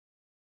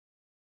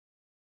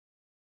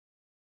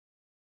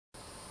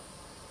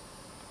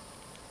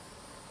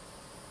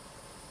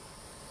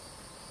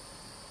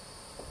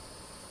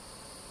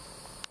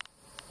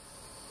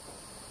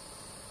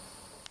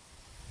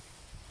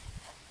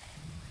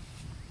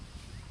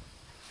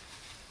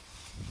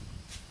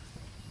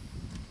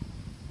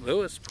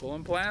Lewis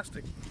pulling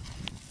plastic.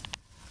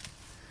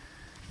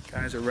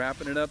 Guys are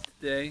wrapping it up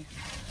today.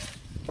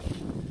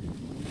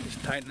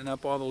 Just tightening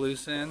up all the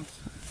loose ends.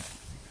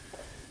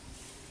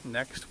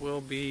 Next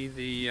will be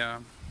the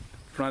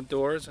front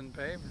doors and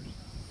pavers.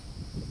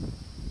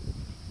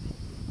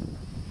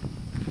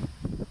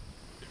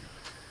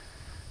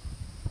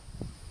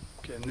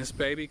 Getting this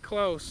baby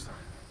close.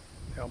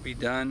 They'll be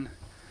done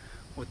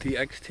with the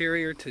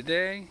exterior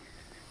today.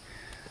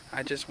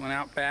 I just went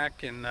out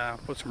back and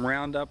put some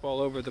Roundup all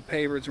over the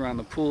pavers around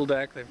the pool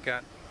deck. They've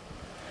got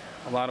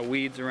a lot of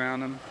weeds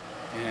around them,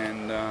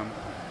 and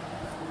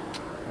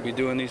we'll be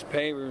doing these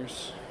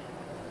pavers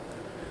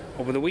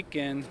over the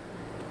weekend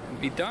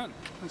and be done.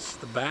 This is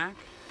the back.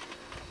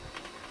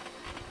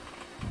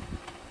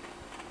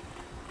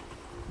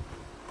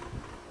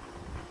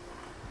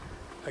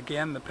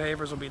 Again, the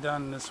pavers will be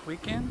done this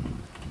weekend.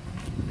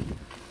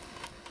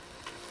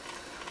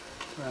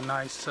 A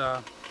nice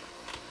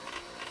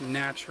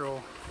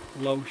natural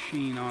low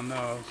sheen on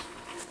those.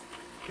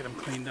 Get them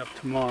cleaned up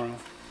tomorrow.